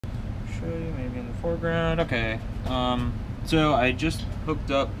show you maybe in the foreground. Okay, so I just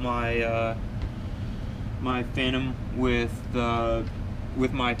hooked up my my Phantom with my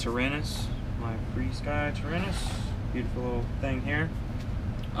Taranis, my FrSky Taranis. Beautiful little thing here.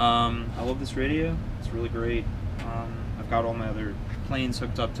 I love this radio. It's really great. I've got all my other planes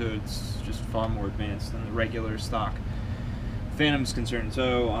hooked up to it. It's just far more advanced than the regular stock Phantom's concerned.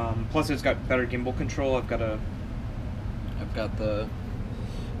 So plus it's got better gimbal control. I've got the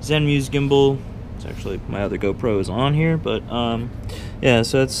Zenmuse gimbal. It's actually my other GoPro is on here, but yeah,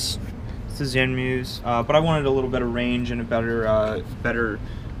 so it's the Zenmuse. But I wanted a little better range and a better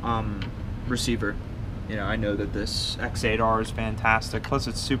receiver. You know, I know that this X8R is fantastic. Plus,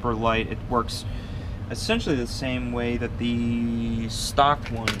 it's super light. It works essentially the same way that the stock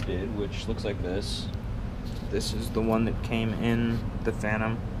one did, which looks like this. This is the one that came in the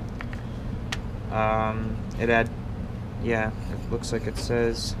Phantom. It had, yeah, it looks like it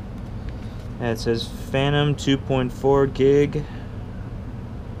says, yeah, it says Phantom 2.4 gig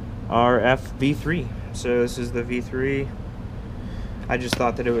RF V3. So this is the V3. I just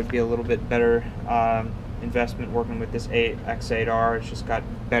thought that it would be a little bit better investment working with this X8R. It's just got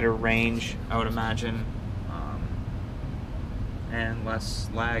better range, I would imagine, and less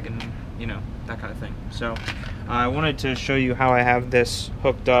lag and, you know, that kind of thing. So I wanted to show you how I have this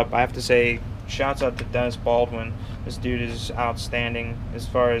hooked up. I have to say, shouts out to Dennis Baldwin. This dude is outstanding as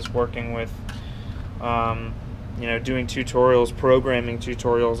far as working with, you know, doing tutorials, programming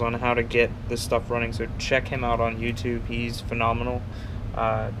tutorials on how to get this stuff running. So check him out on YouTube. He's phenomenal.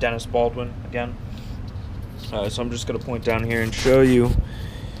 Dennis Baldwin again. So I'm just going to point down here and show you.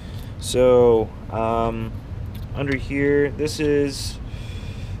 So under here, this is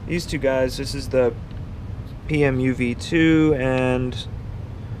these two guys. This is the PMU-V2 and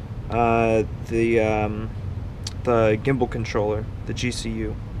the Gimbal Controller, the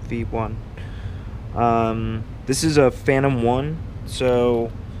GCU V1. This is a Phantom 1,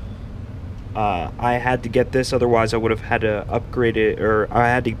 so I had to get this, otherwise I would have had to upgrade it, or I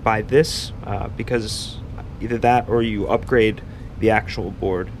had to buy this because either that or you upgrade the actual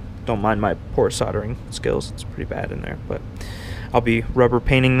board. Don't mind my poor soldering skills, it's pretty bad in there, but I'll be rubber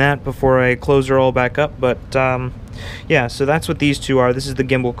painting that before I close her all back up. But yeah, so that's what these two are. This is the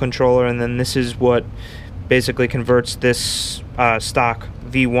Gimbal Controller, and then this is what basically converts this stock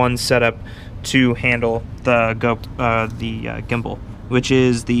V1 setup to handle the gimbal, which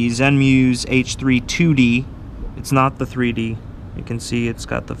is the Zenmuse H3 2D. It's not the 3D. You can see it's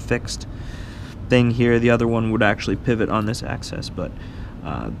got the fixed thing here. The other one would actually pivot on this axis, but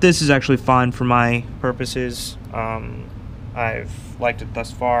this is actually fine for my purposes. I've liked it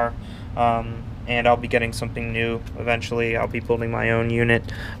thus far, and I'll be getting something new eventually. I'll be building my own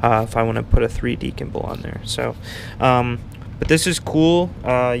unit if I want to put a 3D gimbal on there. So but this is cool.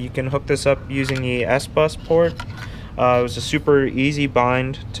 You can hook this up using the SBUS port. It was a super easy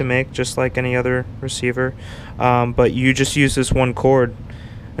bind to make, just like any other receiver, but you just use this one cord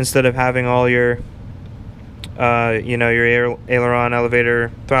instead of having all your you know, your aileron,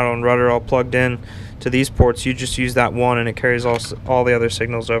 elevator, throttle, and rudder all plugged in to these ports. You just use that one and it carries all the other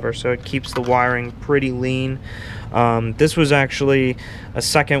signals over, so it keeps the wiring pretty lean. This was actually a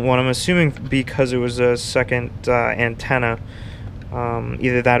second one, I'm assuming because it was a second antenna.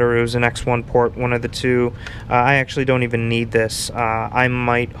 Either that or it was an X1 port, one of the two. I actually don't even need this. I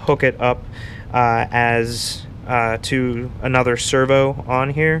might hook it up as to another servo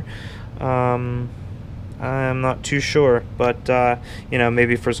on here. I'm not too sure, but you know,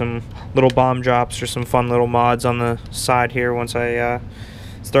 maybe for some little bomb drops or some fun little mods on the side here once I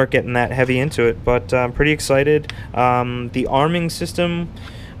start getting that heavy into it. But I'm pretty excited. The arming system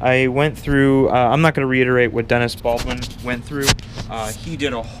I went through, I'm not going to reiterate what Dennis Baldwin went through. He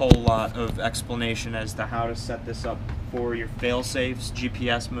did a whole lot of explanation as to how to set this up for your fail-safes,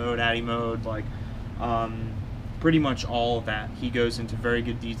 GPS mode, ADI mode, like pretty much all of that. He goes into very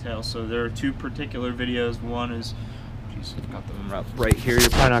good detail. So there are two particular videos. One is, geez, I've got them right here. You're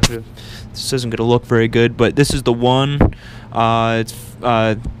probably not going to, this isn't going to look very good, but this is the one. It's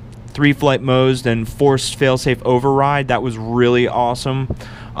 3 flight modes and forced failsafe override. That was really awesome.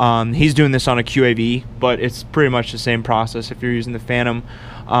 He's doing this on a QAV, but it's pretty much the same process if you're using the Phantom.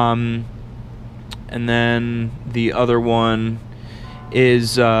 And then the other one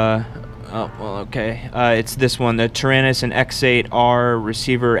is oh, well, okay. It's this one, the Taranis X8R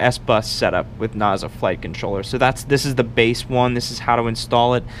receiver SBUS setup with Naza flight controller. So this is the base one. This is how to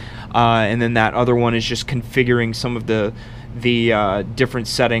install it, and then that other one is just configuring some of the different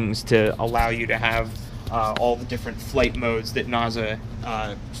settings to allow you to have all the different flight modes that Naza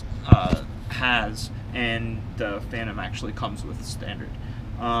has, and the Phantom actually comes with standard.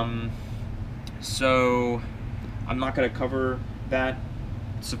 So I'm not going to cover that.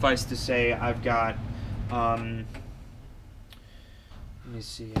 Suffice to say, I've got, let me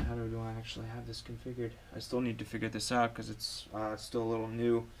see, how do I actually have this configured? I still need to figure this out because it's still a little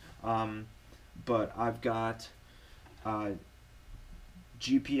new. But I've got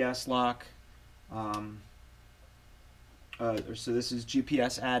GPS lock. So this is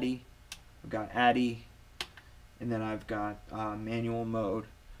GPS ADDI. I've got ADDI, and then I've got manual mode.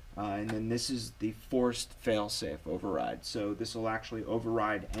 And then this is the forced failsafe override. So this will actually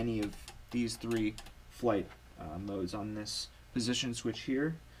override any of these three flight modes on this position switch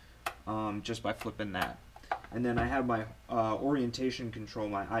here, just by flipping that. And then I have my orientation control,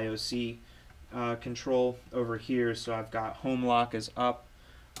 my IOC control over here. So I've got home lock is up,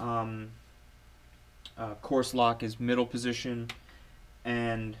 course lock is middle position,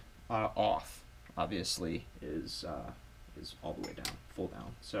 and off obviously is all the way down, full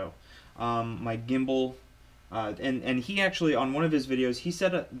down. So my gimbal, and he actually on one of his videos he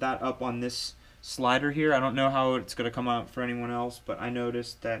set that up on this slider here. I don't know how it's going to come out for anyone else, but I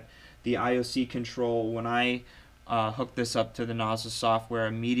noticed that the IOC control, when I hooked this up to the Naza software,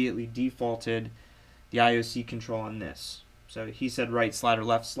 immediately defaulted the IOC control on this. So he said right slider,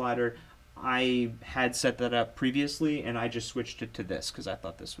 left slider. I had set that up previously, and I just switched it to this because I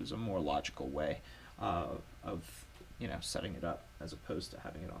thought this was a more logical way of setting it up as opposed to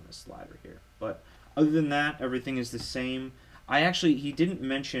having it on this slider here. But other than that, everything is the same. He didn't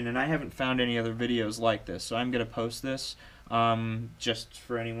mention, and I haven't found any other videos like this, so I'm going to post this just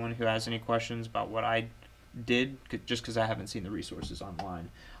for anyone who has any questions about what I did, just because I haven't seen the resources online.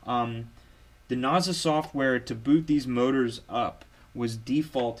 The Naza software to boot these motors up was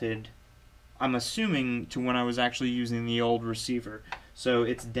defaulted, I'm assuming, to when I was actually using the old receiver. So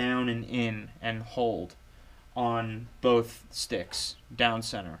it's down and in and hold on both sticks, down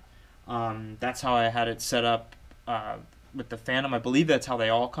center. That's how I had it set up with the Phantom. I believe that's how they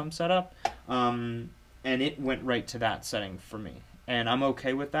all come set up. And it went right to that setting for me. And I'm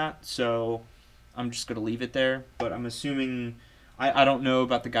okay with that, so I'm just going to leave it there. But I'm assuming, I don't know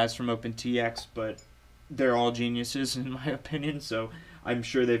about the guys from OpenTX, but they're all geniuses in my opinion, so I'm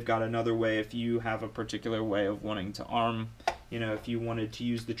sure they've got another way if you have a particular way of wanting to arm, if you wanted to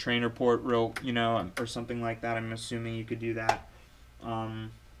use the trainer port or something like that. I'm assuming you could do that,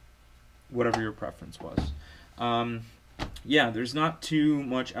 whatever your preference was. Yeah, there's not too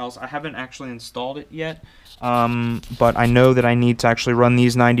much else. I haven't actually installed it yet, but I know that I need to actually run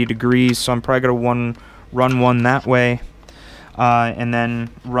these 90 degrees, so I'm probably going to run one that way, and then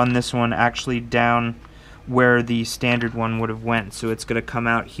run this one actually down where the standard one would have went. So it's going to come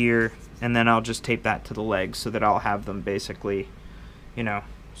out here, and then I'll just tape that to the legs so that I'll have them basically,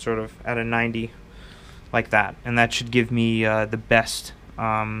 sort of at a 90 like that. And that should give me the best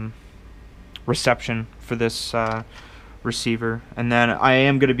reception for this receiver. And then I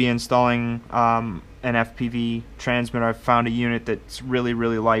am going to be installing an FPV transmitter. I've found a unit that's really,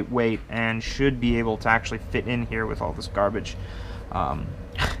 really lightweight and should be able to actually fit in here with all this garbage.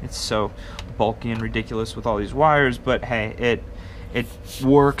 It's so bulky and ridiculous with all these wires, but hey, it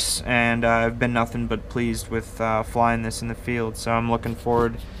works, and I've been nothing but pleased with flying this in the field. So I'm looking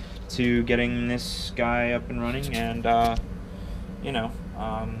forward to getting this guy up and running, and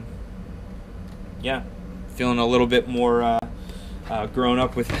yeah, feeling a little bit more grown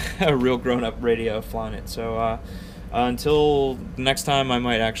up with a real grown up radio flying it. So until next time, I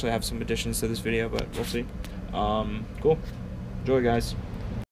might actually have some additions to this video, but we'll see. Cool. Enjoy, guys.